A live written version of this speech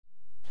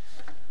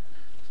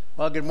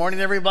Well, good morning,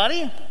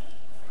 everybody.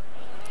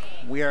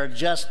 We are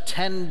just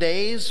 10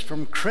 days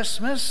from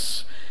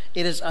Christmas.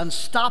 It is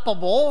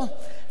unstoppable.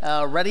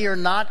 Ready or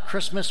not,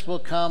 Christmas will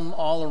come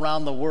all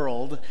around the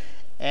world.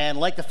 And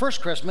like the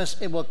first Christmas,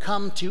 it will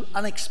come to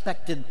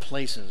unexpected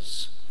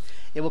places.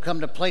 It will come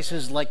to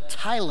places like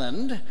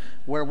Thailand,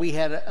 where we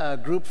had a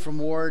group from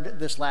Ward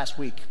this last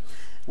week.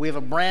 We have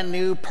a brand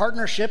new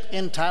partnership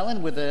in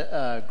Thailand with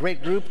a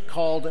great group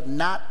called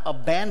Not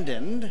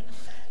Abandoned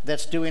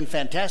that's doing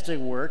fantastic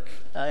work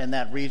in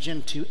that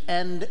region to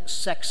end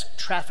sex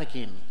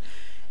trafficking.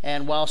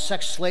 And while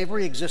sex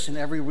slavery exists in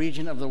every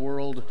region of the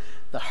world,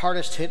 the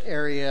hardest hit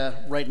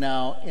area right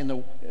now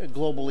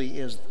globally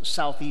is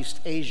Southeast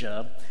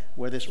Asia,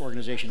 where this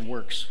organization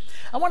works.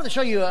 I wanted to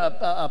show you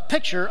a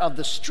picture of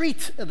the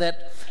street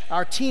that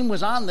our team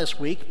was on this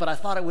week, but I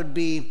thought it would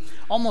be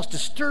almost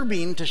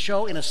disturbing to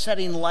show in a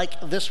setting like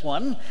this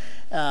one,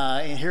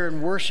 here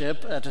in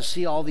worship, to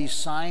see all these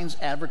signs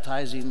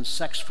advertising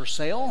sex for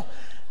sale.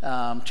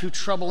 Too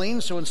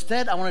troubling. So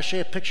instead, I want to show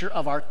you a picture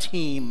of our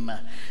team.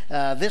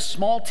 This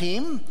small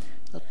team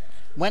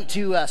went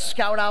to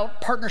scout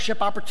out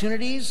partnership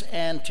opportunities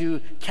and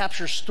to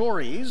capture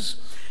stories.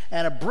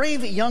 And a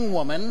brave young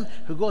woman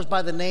who goes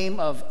by the name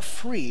of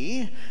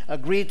Free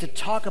agreed to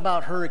talk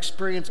about her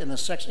experience in the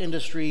sex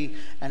industry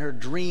and her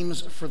dreams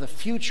for the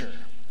future.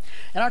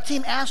 And our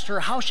team asked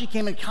her how she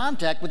came in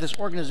contact with this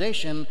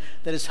organization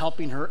that is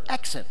helping her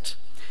exit.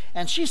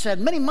 And she said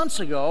many months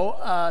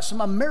ago,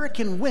 some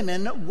American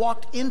women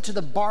walked into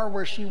the bar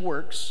where she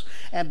works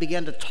and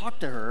began to talk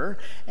to her.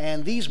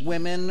 And these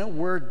women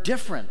were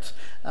different.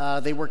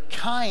 They were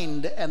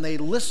kind and they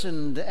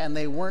listened and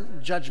they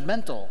weren't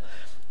judgmental.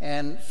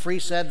 And Free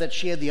said that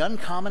she had the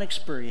uncommon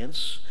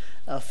experience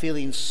of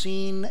feeling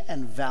seen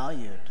and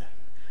valued.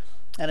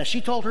 And as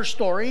she told her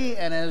story,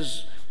 and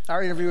as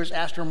our interviewers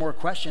asked her more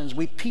questions,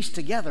 we pieced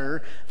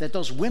together that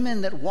those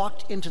women that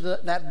walked into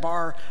that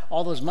bar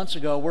all those months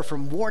ago were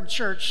from Ward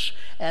Church,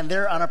 and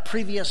they're on a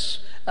previous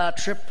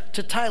trip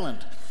to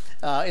Thailand.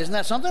 Isn't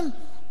that something?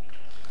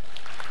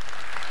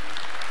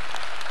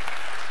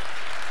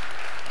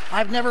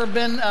 I've never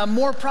been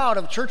more proud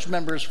of church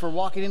members for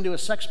walking into a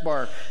sex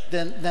bar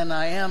than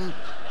I am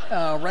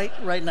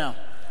right now.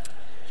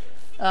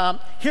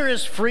 Here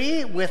is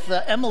Free with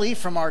Emily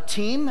from our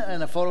team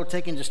in a photo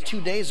taken just 2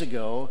 days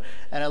ago,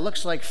 and it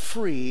looks like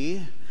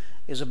Free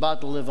is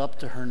about to live up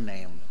to her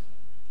name.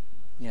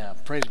 Yeah,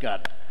 praise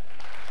God.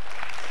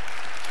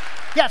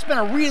 Yeah, it's been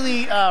a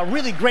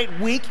really great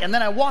week. And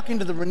then I walk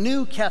into the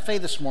Renew Cafe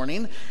this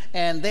morning,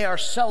 and they are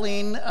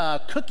selling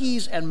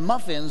cookies and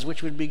muffins,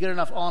 which would be good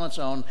enough on its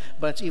own,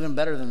 but it's even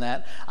better than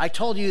that. I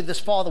told you this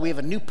fall that we have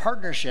a new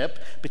partnership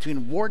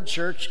between Ward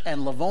Church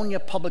and Livonia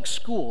Public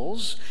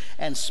Schools,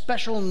 and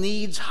special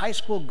needs high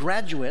school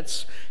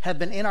graduates have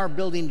been in our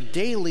building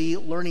daily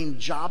learning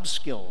job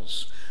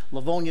skills.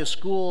 Livonia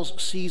Schools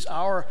sees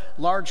our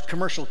large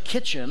commercial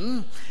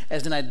kitchen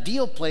as an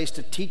ideal place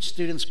to teach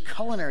students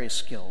culinary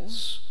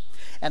skills,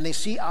 and they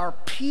see our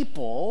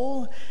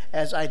people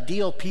as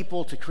ideal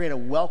people to create a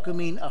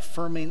welcoming,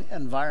 affirming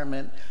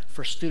environment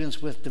for students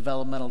with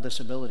developmental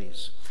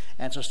disabilities.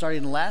 And so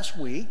starting last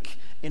week,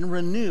 in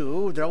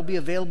Renew, there will be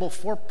available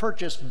for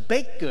purchase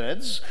baked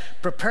goods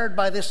prepared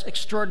by this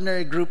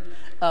extraordinary group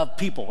of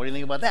people. What do you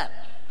think about that?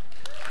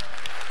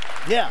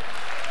 Yeah.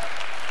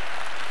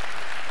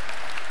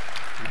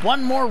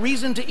 One more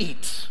reason to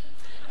eat.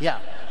 Yeah,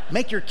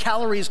 make your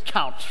calories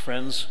count,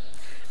 friends.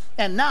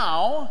 And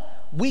now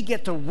we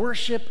get to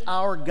worship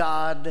our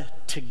God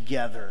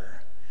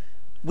together.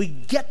 We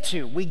get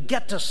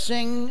to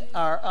sing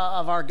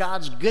of our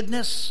God's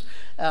goodness.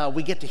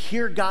 We get to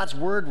hear God's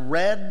word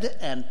read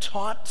and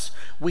taught.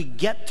 We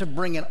get to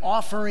bring an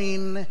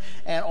offering.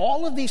 And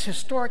all of these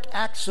historic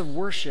acts of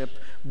worship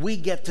we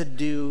get to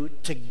do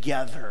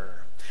together.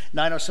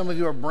 Now, I know some of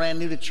you are brand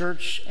new to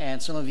church,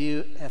 and some of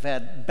you have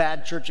had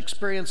bad church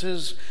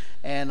experiences,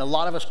 and a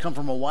lot of us come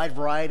from a wide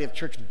variety of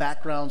church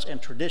backgrounds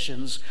and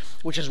traditions,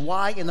 which is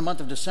why in the month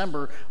of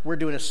December, we're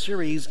doing a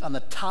series on the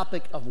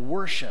topic of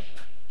worship.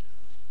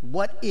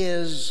 What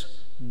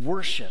is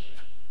worship?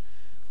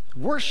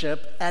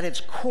 Worship, at its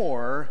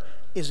core,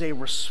 is a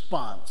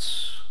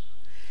response.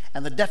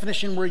 And the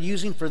definition we're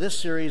using for this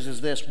series is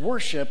this: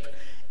 worship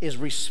is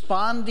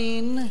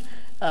responding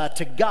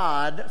to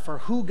God for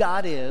who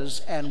God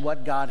is and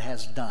what God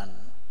has done.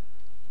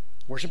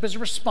 Worship is a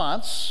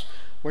response.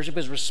 Worship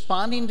is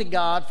responding to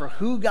God for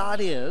who God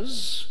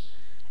is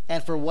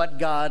and for what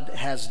God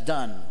has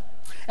done.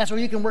 And so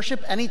you can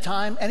worship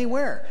anytime,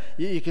 anywhere.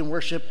 You can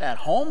worship at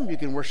home. You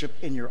can worship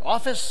in your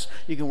office.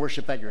 You can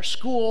worship at your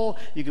school.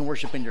 You can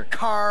worship in your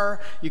car.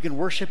 You can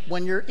worship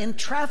when you're in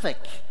traffic.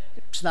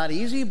 It's not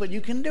easy, but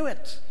you can do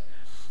it.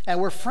 And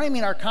we're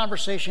framing our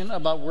conversation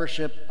about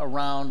worship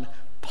around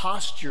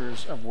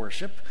postures of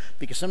worship,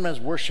 because sometimes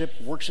worship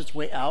works its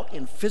way out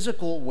in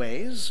physical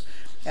ways,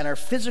 and our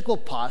physical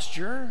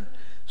posture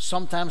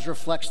sometimes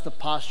reflects the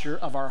posture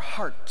of our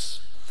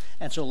hearts.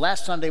 And so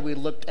last Sunday we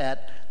looked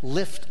at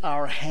lift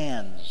our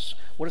hands.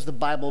 What does the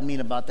Bible mean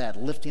about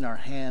that? Lifting our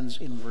hands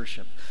in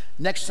worship.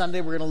 Next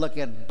Sunday, we're going to look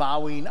at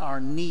bowing our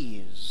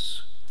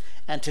knees.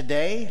 And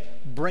today,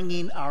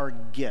 bringing our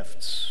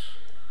gifts.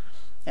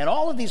 And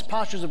all of these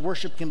postures of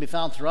worship can be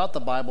found throughout the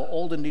Bible,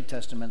 Old and New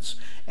Testaments,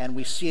 and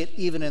we see it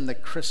even in the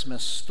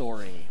Christmas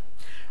story.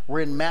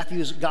 We're in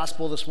Matthew's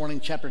Gospel this morning,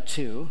 chapter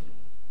 2.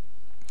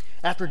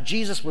 After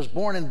Jesus was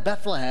born in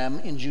Bethlehem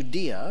in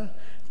Judea,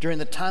 during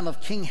the time of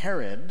King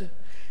Herod,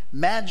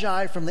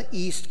 Magi from the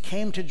east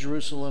came to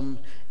Jerusalem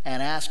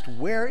and asked,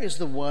 "Where is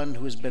the one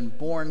who has been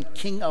born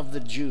King of the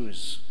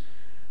Jews?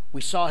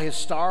 We saw his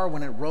star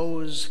when it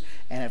rose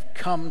and have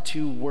come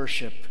to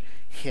worship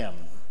him."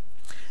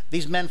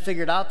 These men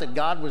figured out that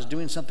God was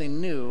doing something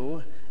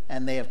new,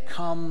 and they have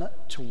come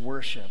to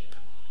worship.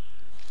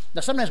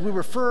 Now, sometimes we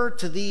refer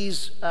to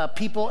these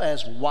people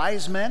as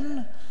wise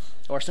men,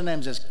 or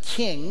sometimes as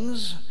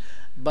kings,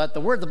 but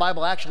the word the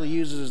Bible actually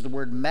uses is the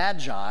word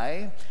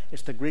magi.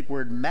 It's the Greek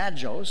word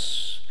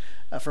magos,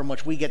 from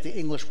which we get the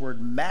English word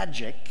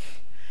magic.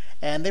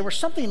 And they were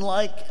something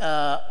like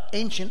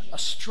ancient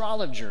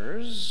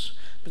astrologers,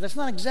 but that's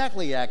not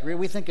exactly accurate.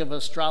 We think of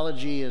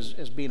astrology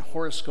as being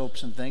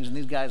horoscopes and things, and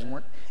these guys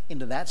weren't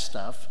into that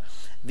stuff.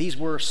 These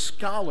were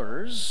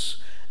scholars,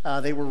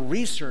 they were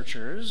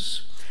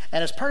researchers,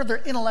 and as part of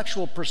their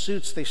intellectual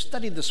pursuits, they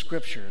studied the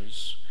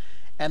scriptures,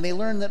 and they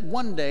learned that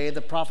one day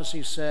the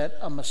prophecy said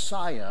a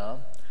Messiah,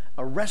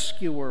 a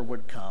rescuer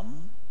would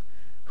come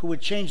who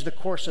would change the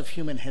course of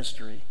human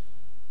history.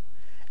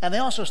 And they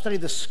also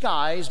studied the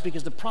skies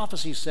because the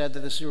prophecy said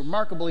that this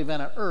remarkable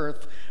event on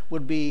earth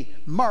would be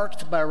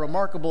marked by a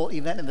remarkable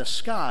event in the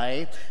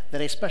sky, that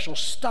a special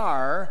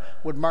star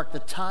would mark the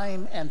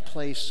time and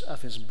place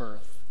of his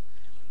birth.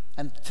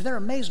 And to their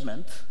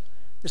amazement,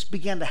 this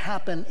began to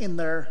happen in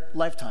their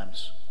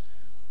lifetimes.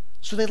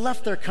 So they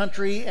left their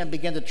country and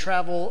began to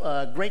travel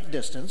a great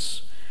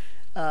distance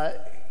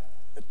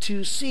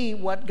to see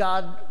what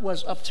God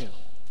was up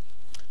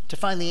to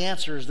find the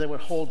answers that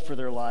would hold for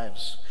their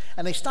lives.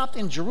 And they stopped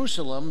in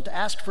Jerusalem to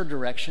ask for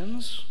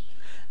directions.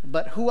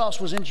 But who else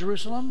was in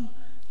Jerusalem?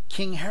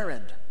 King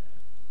Herod.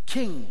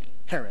 King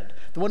Herod,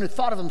 the one who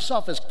thought of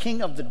himself as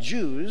king of the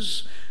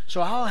Jews.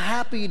 So how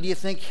happy do you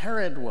think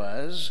Herod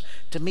was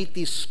to meet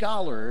these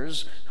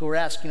scholars who are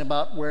asking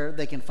about where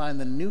they can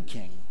find the new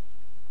king?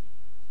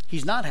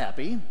 He's not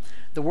happy.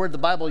 The word the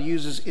Bible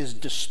uses is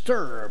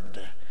disturbed.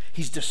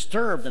 He's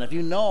disturbed. And if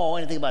you know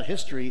anything about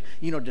history,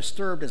 you know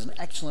disturbed is an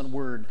excellent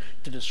word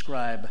to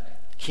describe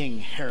King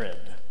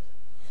Herod.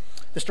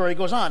 The story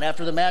goes on.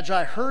 After the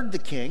Magi heard the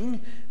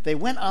king, they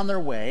went on their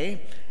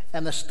way,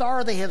 and the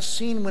star they had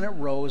seen when it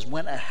rose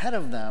went ahead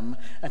of them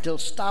until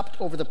it stopped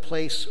over the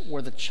place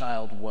where the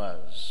child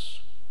was.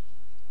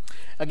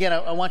 Again,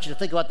 I want you to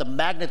think about the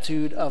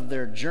magnitude of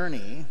their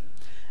journey.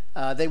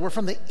 They were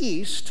from the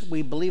east.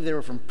 We believe they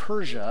were from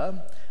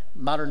Persia,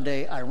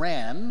 modern-day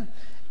Iran,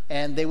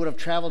 and they would have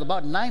traveled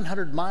about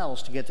 900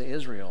 miles to get to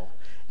Israel.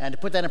 And to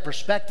put that in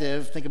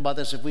perspective, think about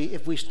this.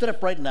 If we stood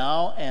up right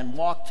now and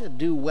walked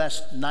due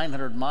west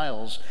 900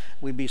 miles,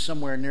 we'd be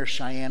somewhere near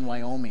Cheyenne,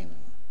 Wyoming.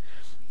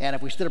 And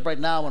if we stood up right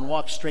now and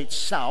walked straight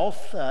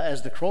south,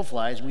 as the crow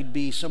flies, we'd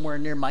be somewhere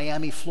near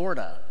Miami,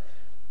 Florida,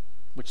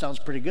 which sounds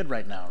pretty good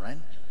right now, right?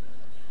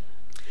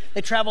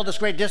 They traveled this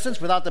great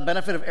distance without the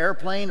benefit of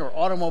airplane or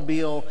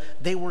automobile.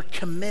 They were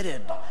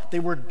committed. They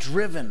were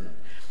driven.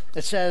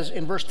 It says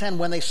in verse 10,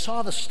 when they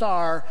saw the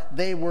star,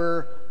 they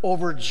were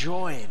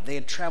overjoyed. They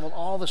had traveled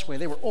all this way.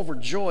 They were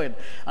overjoyed.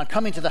 On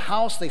coming to the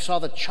house, they saw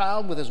the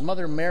child with his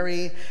mother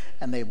Mary,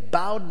 and they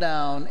bowed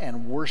down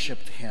and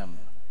worshiped him.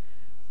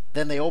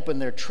 Then they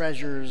opened their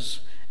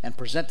treasures and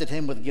presented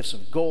him with gifts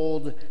of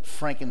gold,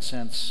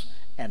 frankincense,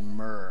 and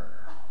myrrh.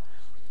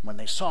 When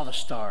they saw the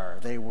star,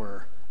 they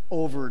were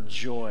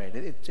overjoyed.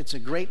 It's a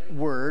great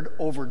word,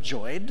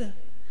 overjoyed,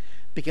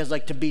 because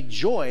like to be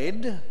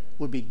joyed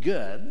would be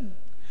good.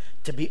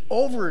 To be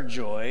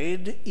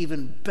overjoyed,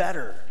 even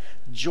better.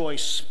 Joy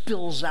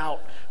spills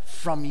out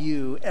from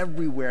you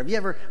everywhere. Have you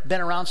ever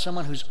been around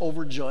someone who's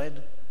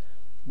overjoyed?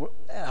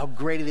 How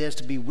great it is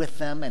to be with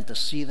them and to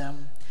see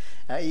them.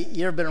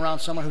 You ever been around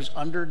someone who's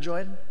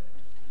underjoyed?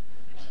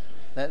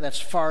 That's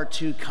far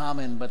too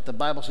common, but the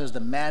Bible says the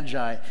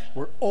Magi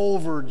were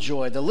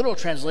overjoyed. The literal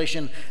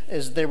translation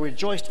is they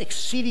rejoiced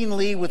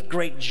exceedingly with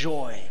great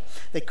joy.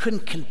 They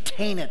couldn't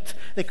contain it.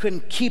 They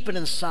couldn't keep it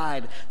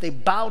inside. They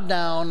bowed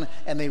down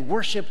and they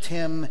worshiped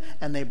him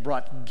and they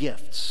brought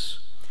gifts.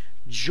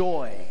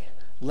 Joy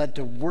led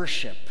to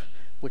worship,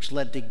 which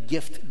led to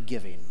gift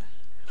giving.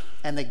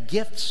 And the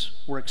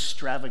gifts were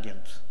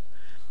extravagant.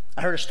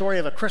 I heard a story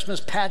of a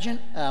Christmas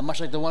pageant, much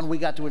like the one we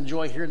got to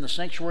enjoy here in the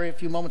sanctuary a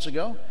few moments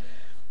ago.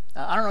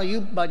 I don't know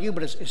about you,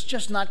 but it's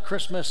just not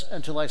Christmas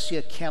until I see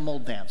a camel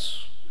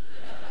dance.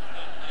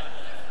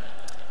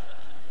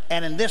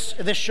 And in this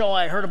show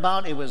I heard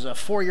about, it was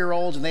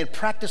 4-year-olds, and they had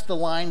practiced the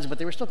lines, but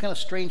they were still kind of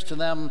strange to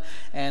them.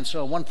 And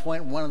so at one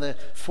point, one of the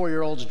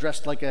 4-year-olds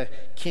dressed like a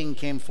king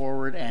came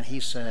forward, and he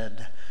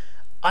said,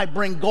 "I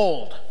bring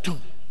gold."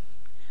 And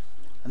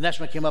the next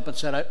one came up and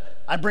said,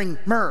 I bring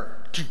myrrh.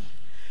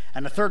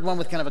 And the third one,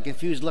 with kind of a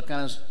confused look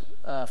on his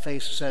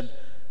face said,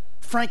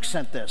 "Frank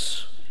sent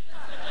this."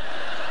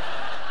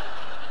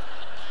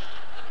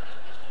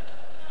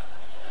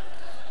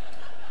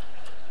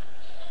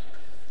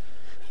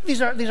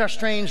 These are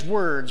strange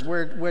words.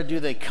 Where do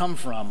they come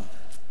from?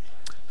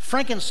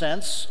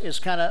 Frankincense is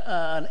kind of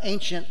an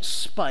ancient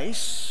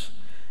spice.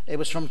 It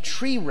was from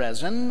tree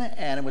resin,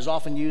 and it was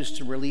often used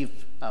to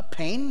relieve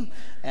pain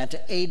and to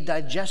aid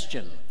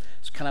digestion.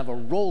 It's kind of a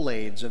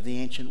Rolaids of the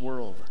ancient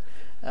world.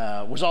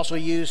 Was also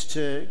used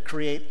to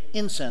create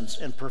incense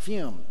and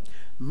perfume.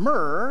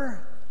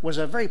 Myrrh was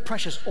a very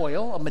precious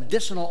oil, a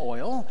medicinal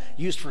oil,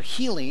 used for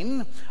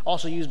healing,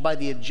 also used by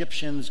the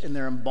Egyptians in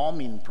their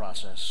embalming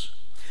process.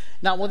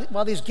 Now,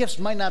 while these gifts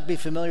might not be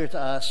familiar to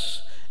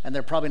us, and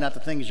they're probably not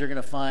the things you're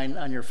going to find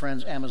on your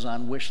friend's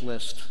Amazon wish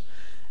list,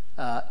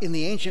 in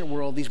the ancient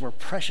world, these were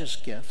precious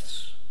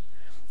gifts.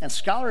 And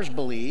scholars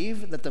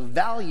believe that the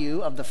value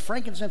of the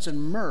frankincense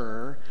and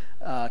myrrh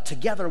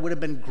together would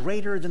have been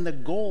greater than the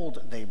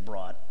gold they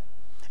brought.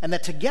 And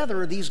that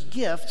together, these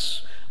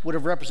gifts would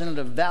have represented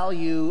a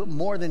value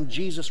more than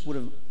Jesus would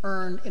have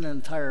earned in an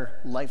entire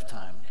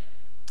lifetime.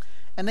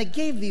 And they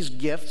gave these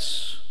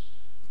gifts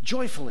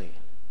joyfully.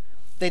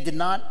 They did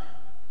not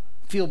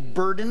feel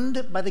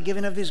burdened by the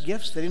giving of these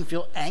gifts. They didn't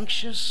feel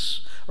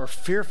anxious or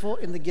fearful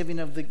in the giving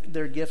of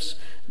their gifts.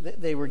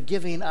 They were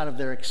giving out of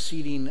their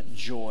exceeding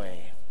joy.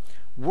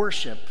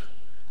 Worship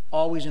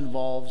always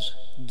involves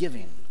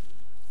giving.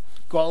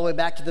 Go all the way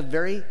back to the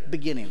very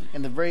beginning.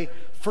 In the very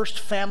first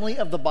family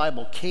of the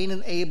Bible, Cain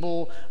and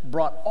Abel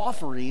brought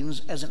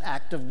offerings as an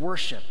act of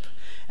worship.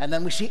 And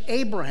then we see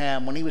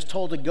Abraham, when he was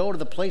told to go to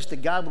the place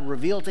that God would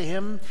reveal to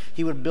him,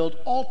 he would build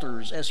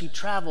altars as he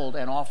traveled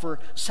and offer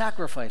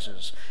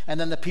sacrifices. And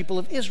then the people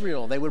of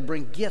Israel, they would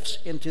bring gifts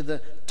into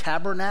the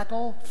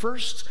tabernacle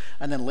first,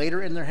 and then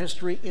later in their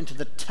history into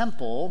the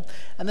temple.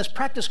 And this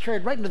practice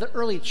carried right into the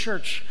early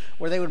church,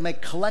 where they would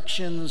make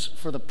collections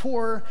for the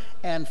poor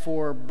and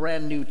for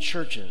brand new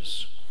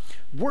churches.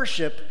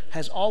 Worship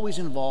has always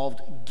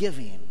involved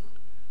giving.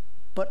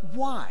 But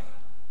why?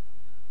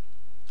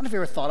 I don't know if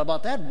you ever thought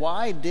about that.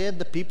 Why did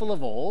the people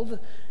of old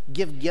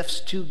give gifts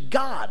to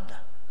God?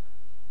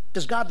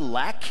 Does God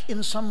lack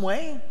in some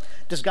way?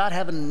 Does God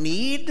have a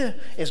need?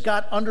 Is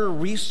God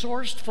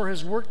under-resourced for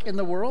his work in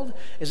the world?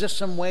 Is this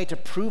some way to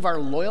prove our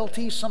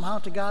loyalty somehow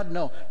to God?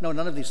 No, none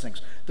of these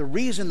things. The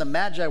reason the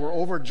Magi were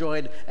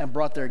overjoyed and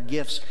brought their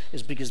gifts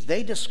is because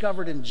they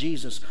discovered in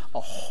Jesus a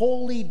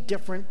wholly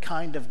different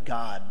kind of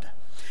God.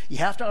 You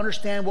have to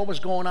understand what was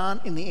going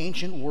on in the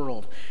ancient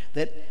world,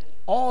 that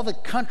all the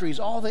countries,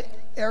 all the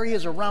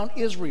areas around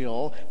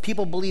Israel,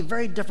 people believe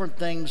very different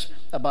things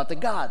about the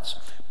gods.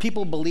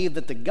 People believed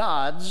that the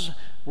gods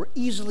were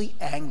easily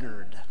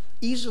angered,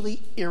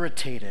 easily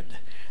irritated,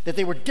 that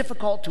they were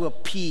difficult to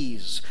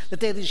appease, that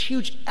they had these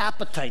huge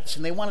appetites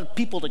and they wanted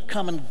people to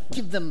come and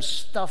give them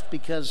stuff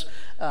because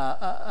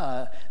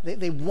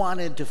they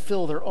wanted to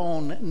fill their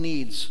own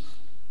needs.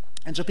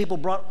 And so people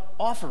brought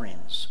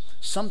offerings,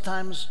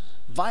 sometimes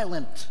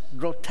violent,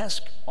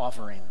 grotesque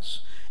offerings,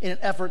 in an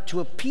effort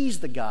to appease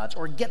the gods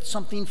or get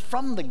something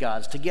from the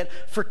gods, to get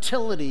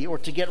fertility or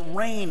to get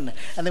rain.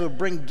 And they would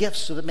bring gifts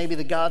so that maybe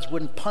the gods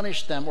wouldn't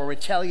punish them or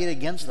retaliate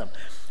against them.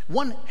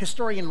 One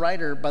historian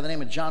writer by the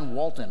name of John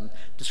Walton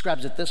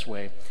describes it this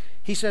way.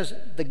 He says,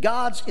 the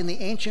gods in the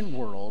ancient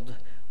world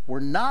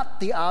were not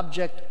the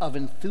object of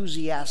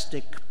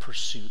enthusiastic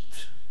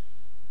pursuit.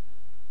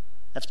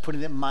 That's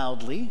putting it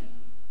mildly.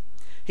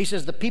 He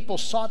says the people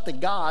sought the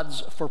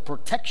gods for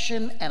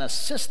protection and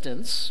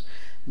assistance,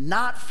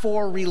 not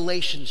for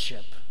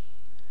relationship.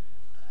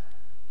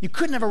 You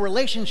couldn't have a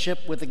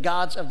relationship with the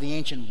gods of the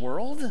ancient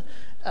world.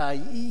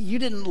 You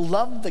didn't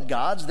love the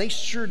gods. They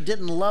sure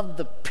didn't love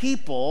the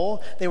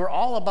people. They were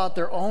all about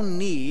their own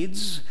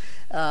needs,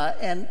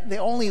 and they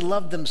only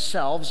loved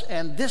themselves.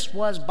 And this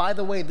was, by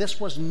the way, this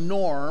was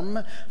norm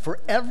for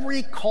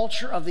every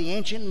culture of the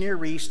ancient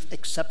Near East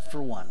except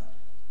for one.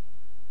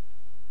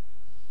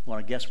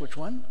 Want to guess which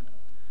one?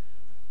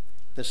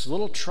 This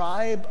little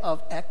tribe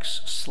of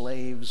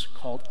ex-slaves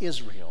called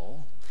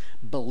Israel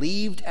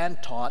believed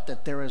and taught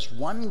that there is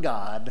one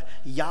God,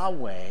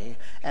 Yahweh,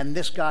 and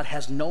this God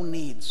has no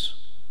needs.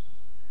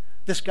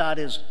 This God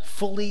is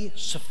fully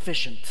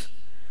sufficient.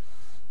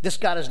 This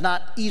God is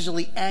not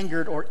easily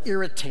angered or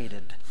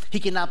irritated. He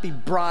cannot be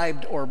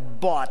bribed or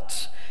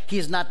bought. He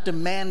is not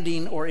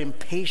demanding or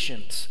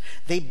impatient.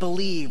 They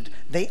believed,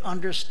 they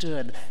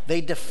understood,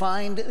 they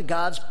defined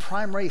God's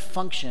primary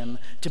function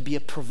to be a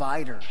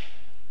provider,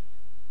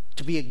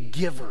 to be a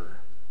giver.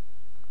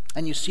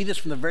 And you see this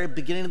from the very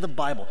beginning of the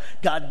Bible.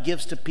 God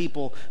gives to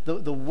people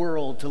the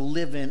world to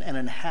live in and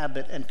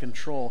inhabit and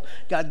control.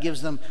 God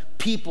gives them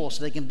people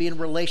so they can be in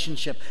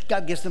relationship.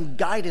 God gives them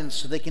guidance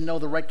so they can know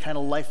the right kind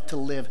of life to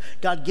live.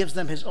 God gives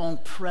them his own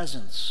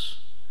presence.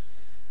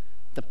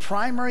 The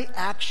primary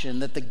action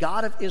that the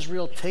God of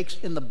Israel takes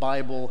in the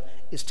Bible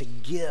is to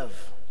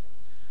give.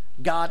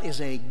 God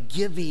is a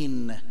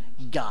giving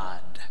God.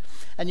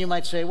 And you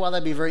might say, well,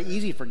 that'd be very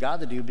easy for God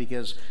to do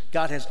because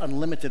God has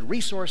unlimited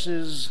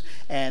resources,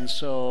 and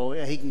so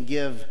he can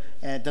give,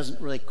 and it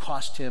doesn't really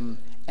cost him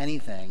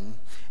anything.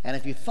 And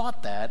if you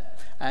thought that,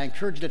 I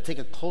encourage you to take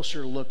a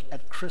closer look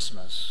at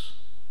Christmas,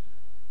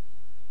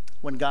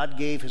 when God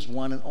gave his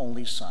one and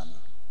only Son.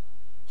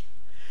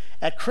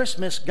 At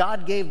Christmas,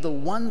 God gave the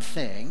one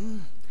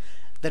thing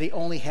that he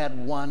only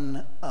had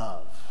one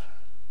of.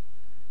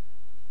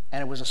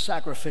 And it was a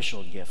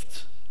sacrificial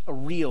gift, a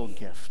real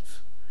gift,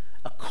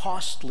 a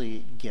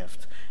costly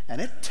gift.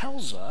 And it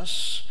tells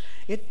us,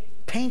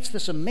 it paints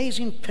this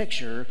amazing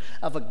picture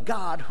of a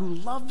God who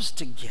loves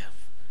to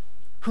give,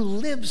 who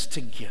lives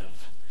to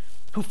give,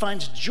 who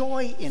finds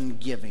joy in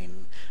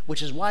giving,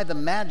 which is why the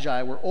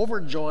Magi were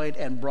overjoyed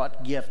and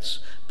brought gifts,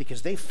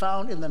 because they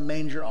found in the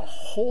manger a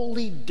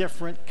wholly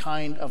different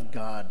kind of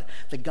God,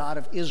 the God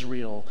of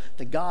Israel,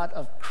 the God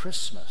of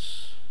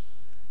Christmas,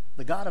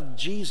 the God of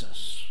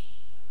Jesus,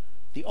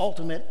 the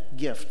ultimate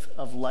gift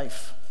of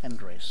life and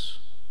grace.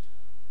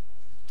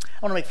 I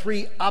want to make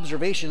 3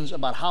 observations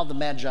about how the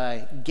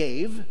Magi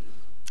gave,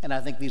 and I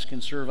think these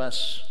can serve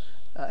us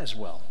as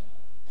well.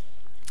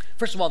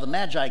 First of all, the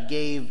Magi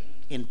gave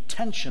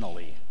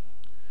intentionally.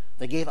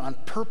 They gave on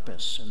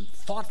purpose and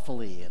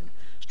thoughtfully and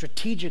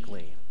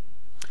strategically.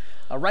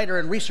 A writer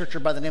and researcher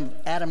by the name of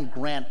Adam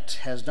Grant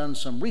has done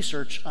some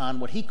research on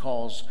what he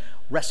calls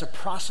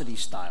reciprocity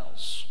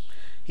styles.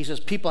 He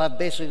says people have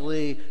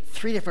basically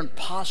 3 different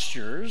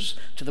postures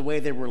to the way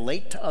they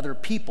relate to other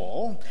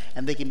people,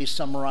 and they can be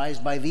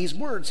summarized by these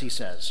words, he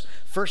says.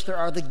 First, there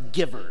are the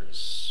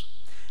givers.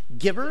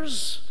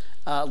 Givers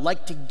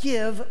like to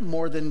give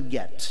more than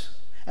get,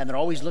 and they're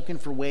always looking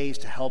for ways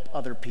to help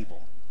other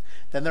people.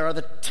 Then there are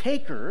the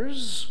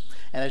takers,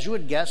 and as you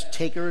would guess,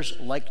 takers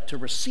like to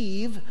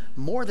receive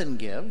more than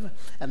give,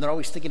 and they're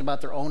always thinking about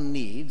their own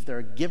needs. There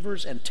are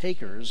givers and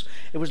takers.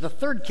 It was the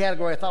 3rd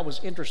category I thought was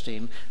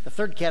interesting. The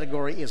 3rd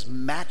category is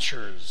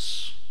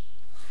matchers.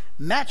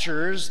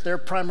 Matchers, their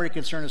primary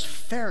concern is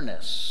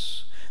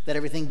fairness, that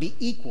everything be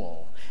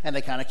equal, and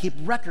they kind of keep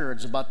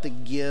records about the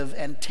give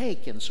and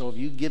take. And so if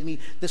you give me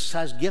this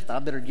size gift, I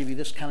better give you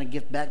this kind of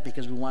gift back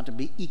because we want to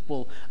be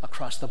equal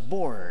across the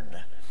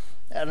board.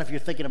 I don't know if you're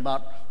thinking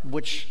about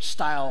which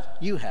style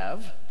you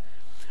have.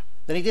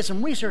 Then he did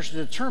some research to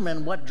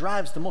determine what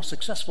drives the most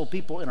successful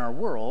people in our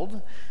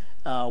world,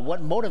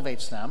 what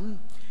motivates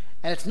them.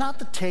 And it's not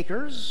the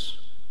takers.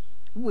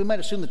 We might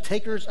assume the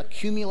takers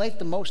accumulate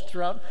the most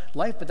throughout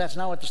life, but that's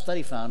not what the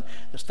study found.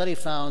 The study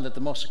found that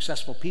the most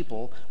successful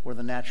people were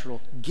the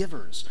natural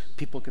givers,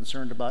 people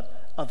concerned about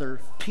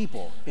other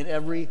people in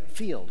every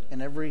field,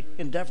 in every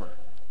endeavor.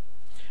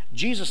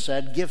 Jesus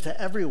said, "Give to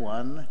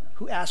everyone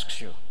who asks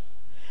you.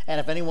 And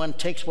if anyone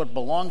takes what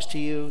belongs to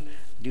you,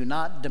 do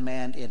not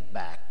demand it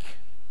back."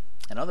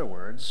 In other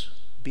words,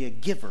 be a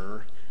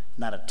giver,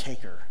 not a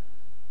taker.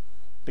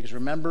 Because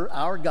remember,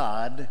 our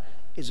God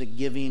is a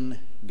giving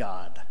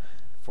God.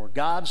 For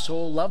God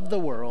so loved the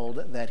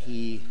world that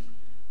he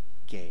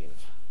gave.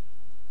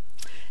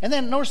 And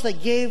then notice they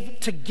gave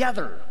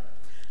together.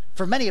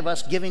 For many of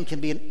us, giving can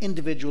be an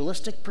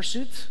individualistic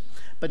pursuit.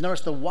 But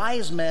notice the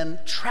wise men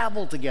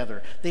traveled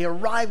together. They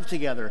arrived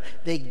together.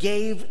 They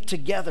gave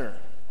together.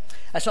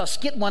 I saw a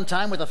skit one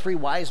time with the 3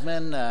 wise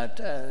men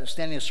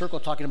standing in a circle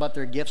talking about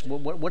their gifts.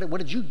 What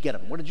did you get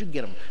him? What did you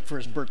get him for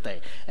his birthday?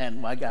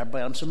 And I got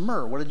him some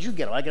myrrh. What did you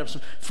get him? I got him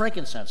some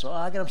frankincense. Oh,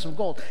 I got him some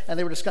gold. And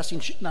they were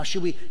discussing, now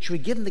should we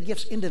give them the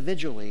gifts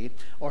individually,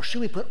 or should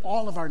we put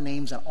all of our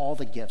names on all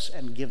the gifts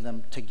and give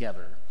them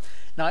together?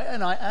 Now,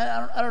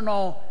 I don't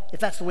know if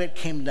that's the way it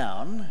came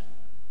down,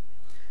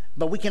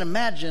 but we can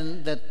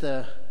imagine that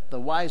the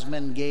wise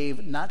men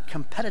gave not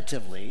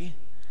competitively,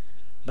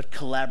 but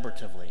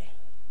collaboratively.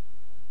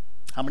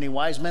 How many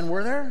wise men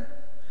were there?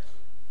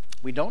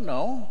 We don't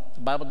know.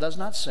 The Bible does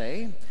not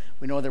say.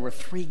 We know there were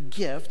 3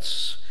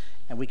 gifts,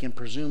 and we can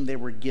presume they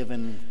were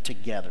given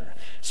together.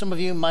 Some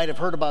of you might have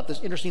heard about this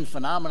interesting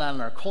phenomenon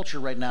in our culture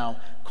right now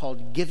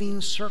called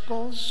giving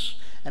circles.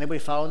 Anybody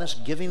following this?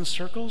 Giving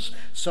circles.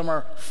 Some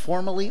are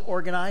formally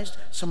organized,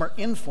 some are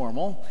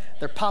informal.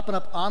 They're popping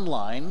up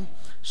online.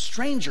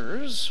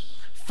 Strangers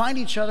find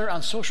each other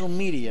on social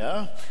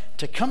media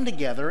to come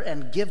together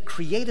and give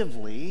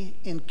creatively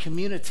in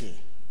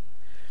community.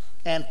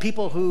 And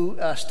people who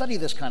study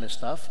this kind of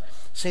stuff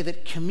say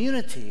that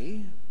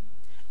community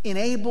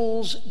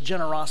enables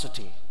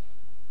generosity.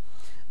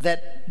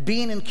 That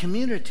being in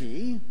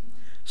community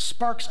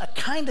sparks a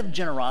kind of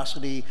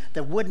generosity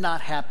that would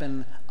not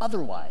happen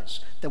otherwise,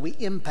 that we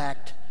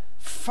impact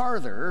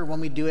farther when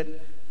we do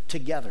it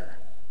together.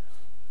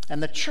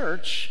 And the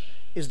church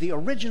is the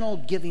original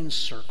giving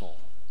circle.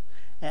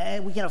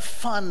 And we can have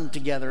fun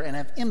together and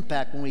have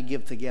impact when we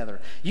give together.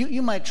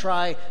 You might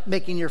try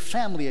making your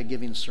family a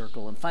giving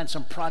circle and find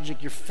some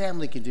project your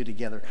family can do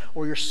together,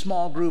 or your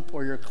small group,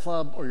 or your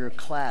club, or your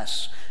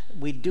class.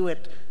 We do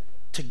it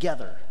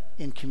together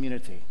in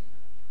community.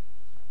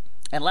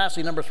 And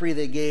lastly, number 3,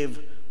 they gave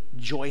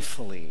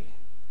joyfully.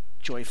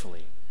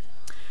 Joyfully.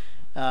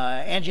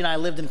 Angie and I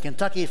lived in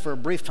Kentucky for a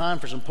brief time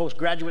for some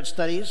postgraduate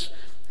studies.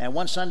 And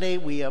one Sunday,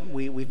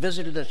 we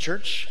visited a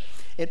church.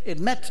 It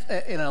met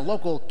in a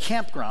local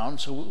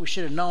campground, so we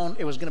should have known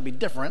it was going to be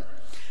different.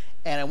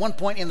 And at one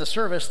point in the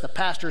service, the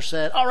pastor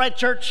said, "All right,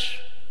 church,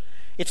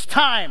 it's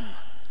time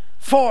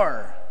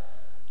for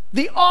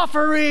the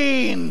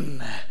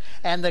offering."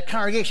 And the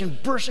congregation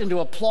burst into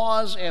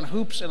applause and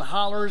hoops and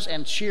hollers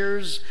and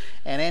cheers.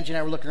 And Angie and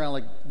I were looking around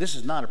like, this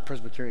is not a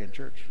Presbyterian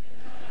church.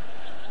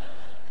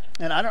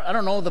 And I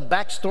don't know the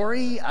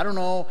backstory. I don't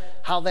know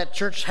how that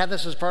church had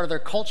this as part of their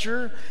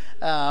culture.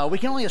 We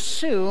can only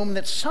assume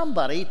that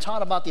somebody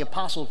taught about the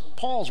Apostle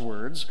Paul's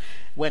words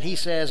when he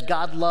says,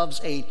 God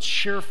loves a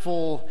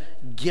cheerful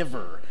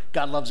giver.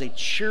 God loves a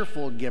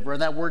cheerful giver.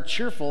 And that word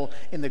cheerful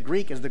in the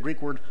Greek is the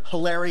Greek word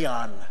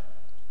hilarion.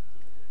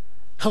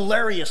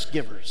 Hilarious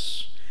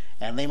givers.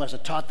 And they must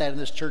have taught that in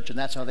this church, and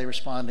that's how they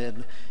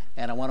responded.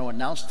 And I want to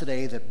announce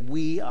today that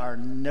we are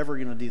never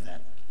going to do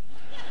that.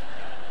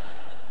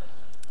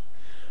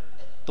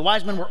 The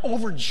wise men were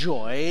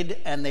overjoyed,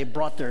 and they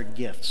brought their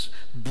gifts.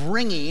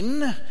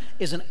 Bringing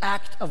is an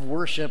act of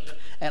worship,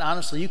 and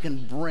honestly, you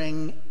can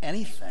bring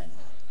anything.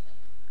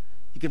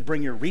 You can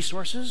bring your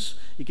resources,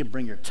 you can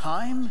bring your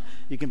time,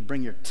 you can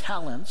bring your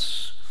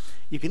talents,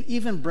 you can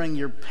even bring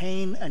your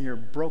pain and your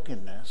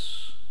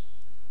brokenness,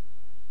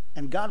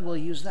 and God will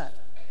use that.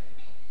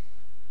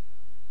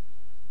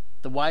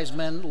 The wise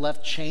men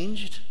left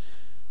changed.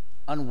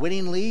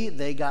 Unwittingly,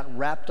 they got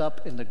wrapped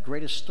up in the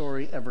greatest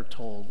story ever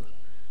told.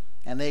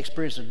 And they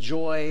experienced a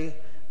joy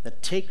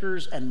that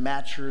takers and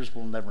matchers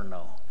will never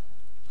know.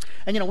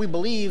 And we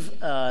believe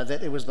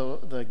that it was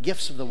the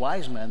gifts of the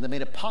wise men that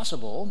made it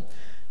possible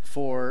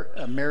for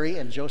Mary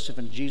and Joseph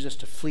and Jesus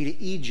to flee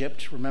to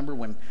Egypt. Remember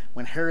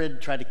when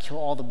Herod tried to kill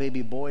all the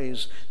baby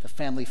boys, the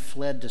family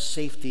fled to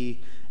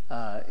safety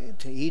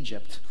to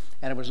Egypt.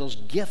 And it was those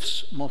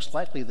gifts, most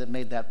likely, that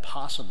made that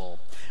possible.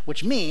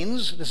 Which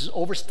means, this is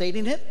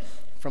overstating it,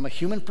 from a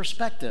human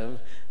perspective,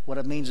 what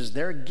it means is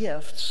their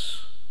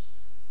gifts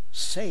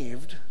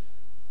saved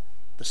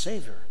the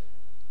Savior.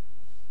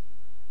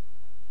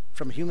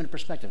 From a human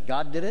perspective,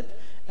 God did it,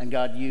 and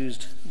God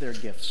used their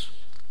gifts.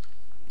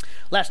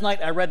 Last night,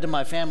 I read to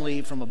my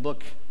family from a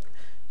book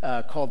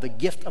called The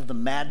Gift of the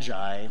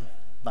Magi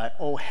by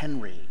O.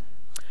 Henry.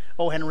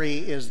 O. Henry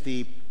is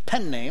the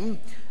pen name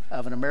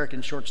of an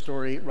American short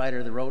story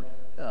writer that wrote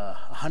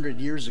 100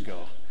 years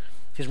ago.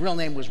 His real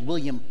name was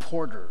William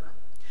Porter.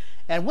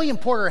 And William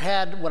Porter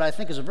had what I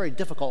think is a very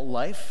difficult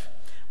life.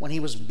 When he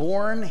was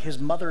born, his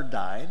mother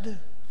died.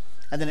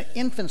 And then in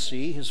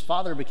infancy, his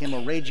father became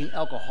a raging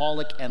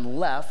alcoholic and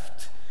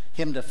left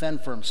him to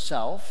fend for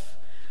himself.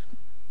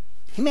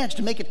 He managed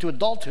to make it to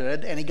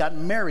adulthood, and he got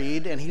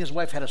married, and he and his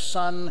wife had a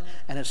son,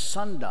 and his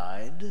son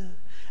died.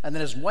 And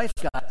then his wife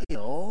got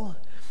ill,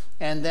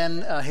 and then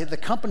the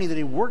company that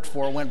he worked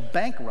for went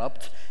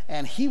bankrupt,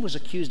 and he was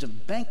accused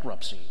of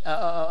bankruptcy,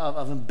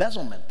 of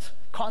embezzlement,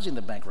 causing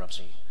the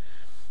bankruptcy.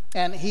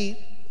 And he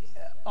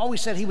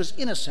always said he was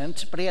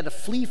innocent, but he had to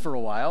flee for a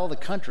while, the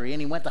country,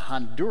 and he went to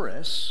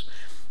Honduras.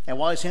 And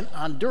while he's in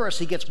Honduras,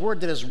 he gets word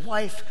that his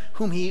wife,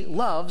 whom he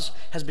loves,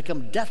 has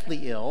become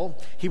deathly ill.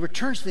 He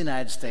returns to the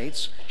United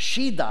States.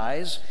 She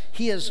dies.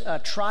 He is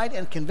tried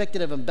and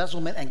convicted of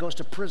embezzlement and goes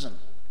to prison.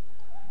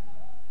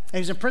 And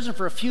he's in prison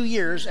for a few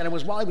years, and it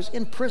was while he was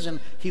in prison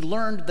he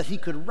learned that he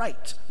could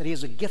write, that he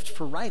has a gift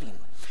for writing.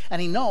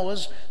 And he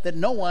knows that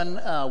no one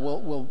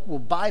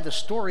will buy the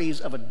stories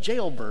of a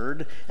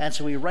jailbird, and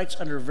so he writes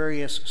under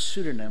various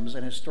pseudonyms,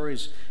 and his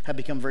stories have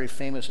become very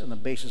famous on the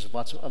basis of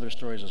lots of other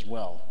stories as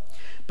well.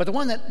 But the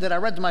one that I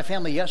read to my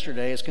family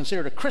yesterday is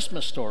considered a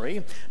Christmas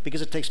story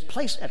because it takes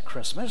place at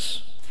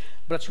Christmas,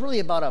 but it's really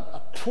about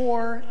a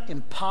poor,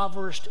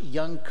 impoverished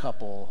young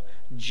couple,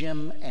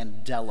 Jim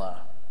and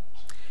Della.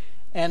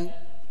 And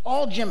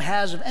all Jim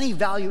has of any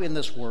value in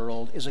this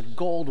world is a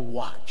gold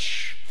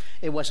watch.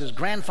 It was his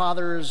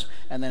grandfather's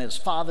and then his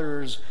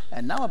father's,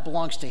 and now it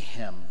belongs to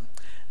him.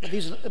 But he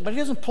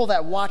doesn't pull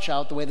that watch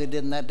out the way they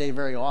did in that day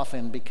very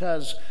often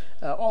because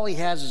all he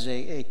has is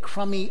a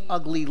crummy,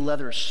 ugly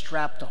leather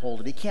strap to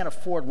hold it. He can't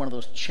afford one of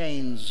those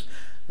chains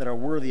that are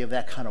worthy of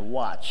that kind of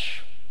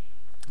watch.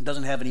 He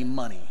doesn't have any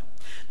money.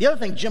 The other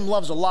thing Jim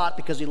loves a lot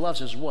because he loves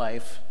his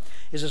wife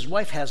is his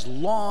wife has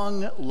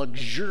long,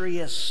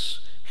 luxurious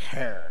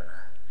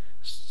hair.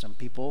 Some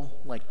people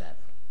like that.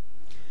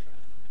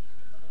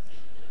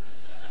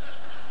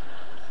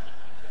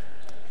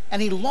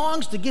 And he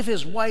longs to give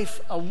his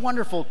wife a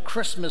wonderful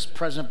Christmas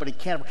present, but he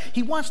can't.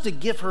 He wants to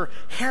give her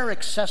hair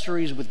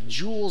accessories with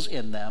jewels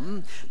in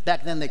them.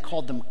 Back then they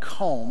called them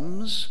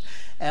combs.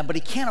 But he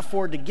can't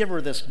afford to give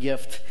her this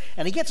gift.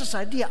 And he gets this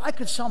idea, I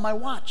could sell my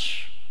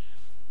watch.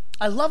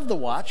 I love the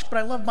watch, but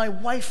I love my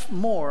wife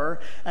more.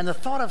 And the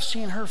thought of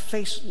seeing her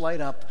face light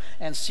up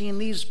and seeing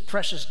these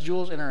precious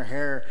jewels in her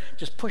hair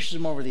just pushes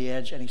him over the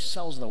edge, and he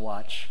sells the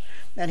watch.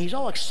 And he's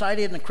all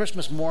excited in the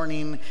Christmas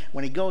morning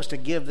when he goes to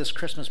give this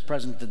Christmas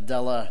present to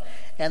Della.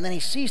 And then he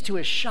sees to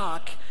his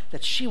shock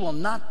that she will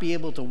not be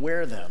able to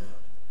wear them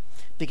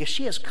because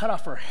she has cut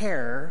off her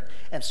hair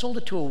and sold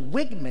it to a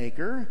wig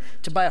maker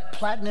to buy a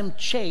platinum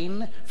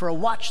chain for a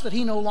watch that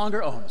he no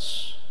longer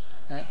owns.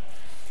 Right?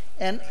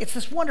 And it's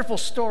this wonderful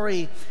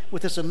story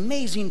with this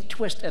amazing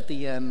twist at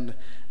the end.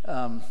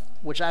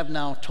 which I've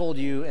now told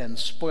you and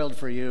spoiled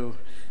for you,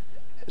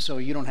 so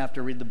you don't have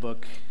to read the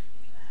book.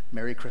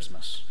 Merry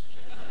Christmas.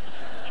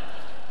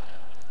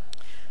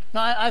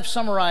 Now, I've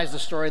summarized the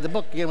story. The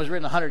book, again, was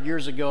written 100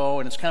 years ago,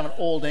 and it's kind of an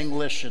old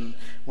English. And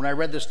when I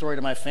read this story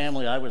to my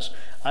family, I was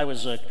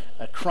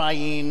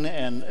crying,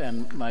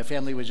 and my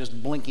family was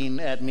just blinking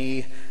at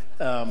me,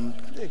 kind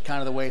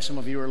of the way some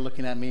of you are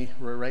looking at me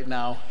right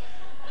now,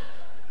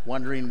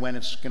 wondering when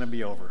it's going to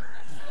be over.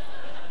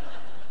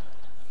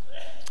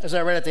 As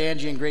I read it to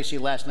Angie and Gracie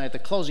last night, the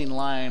closing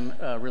line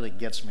really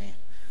gets me.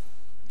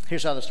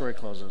 Here's how the story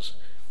closes.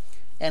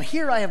 And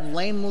here I have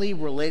lamely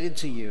related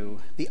to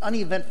you the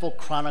uneventful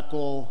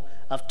chronicle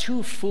of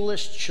two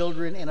foolish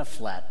children in a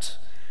flat,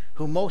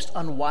 who most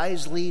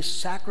unwisely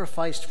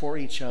sacrificed for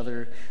each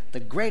other the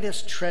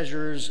greatest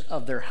treasures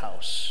of their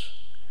house.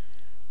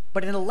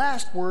 But in a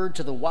last word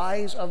to the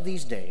wise of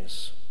these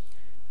days,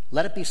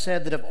 let it be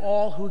said that of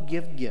all who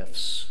give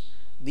gifts,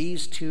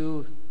 these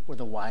two were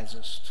the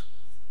wisest.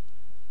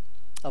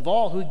 Of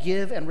all who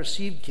give and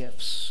receive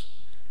gifts,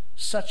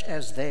 such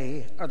as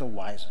they are the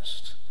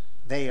wisest.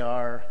 They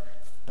are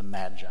the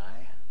Magi.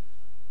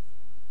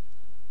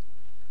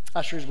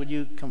 Ushers, would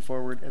you come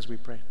forward as we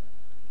pray?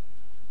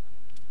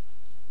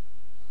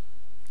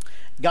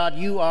 God,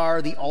 you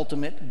are the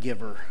ultimate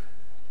giver.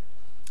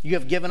 You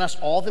have given us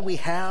all that we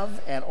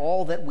have and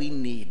all that we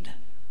need.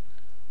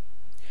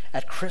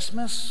 At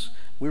Christmas,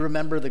 we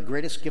remember the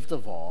greatest gift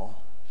of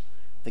all,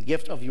 the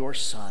gift of your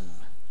Son,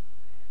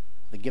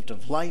 the gift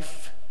of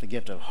life, the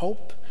gift of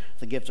hope,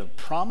 the gift of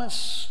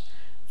promise,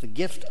 the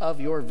gift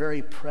of your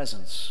very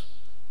presence.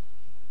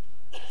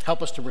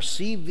 Help us to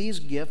receive these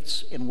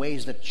gifts in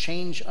ways that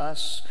change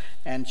us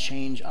and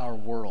change our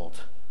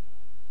world.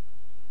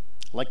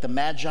 Like the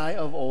Magi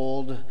of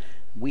old,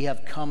 we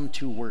have come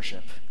to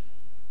worship.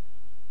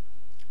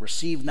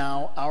 Receive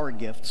now our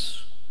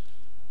gifts.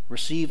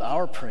 Receive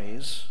our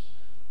praise.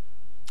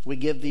 We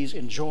give these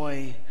in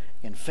joy,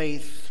 in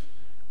faith,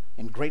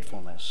 in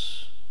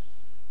gratefulness.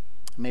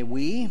 May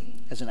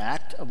we, as an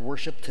act of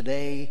worship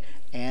today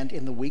and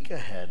in the week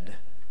ahead,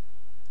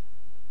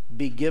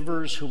 be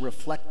givers who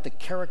reflect the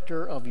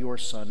character of your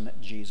Son,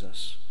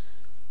 Jesus,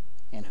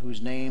 in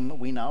whose name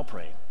we now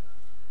pray.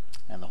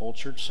 And the whole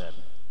church said,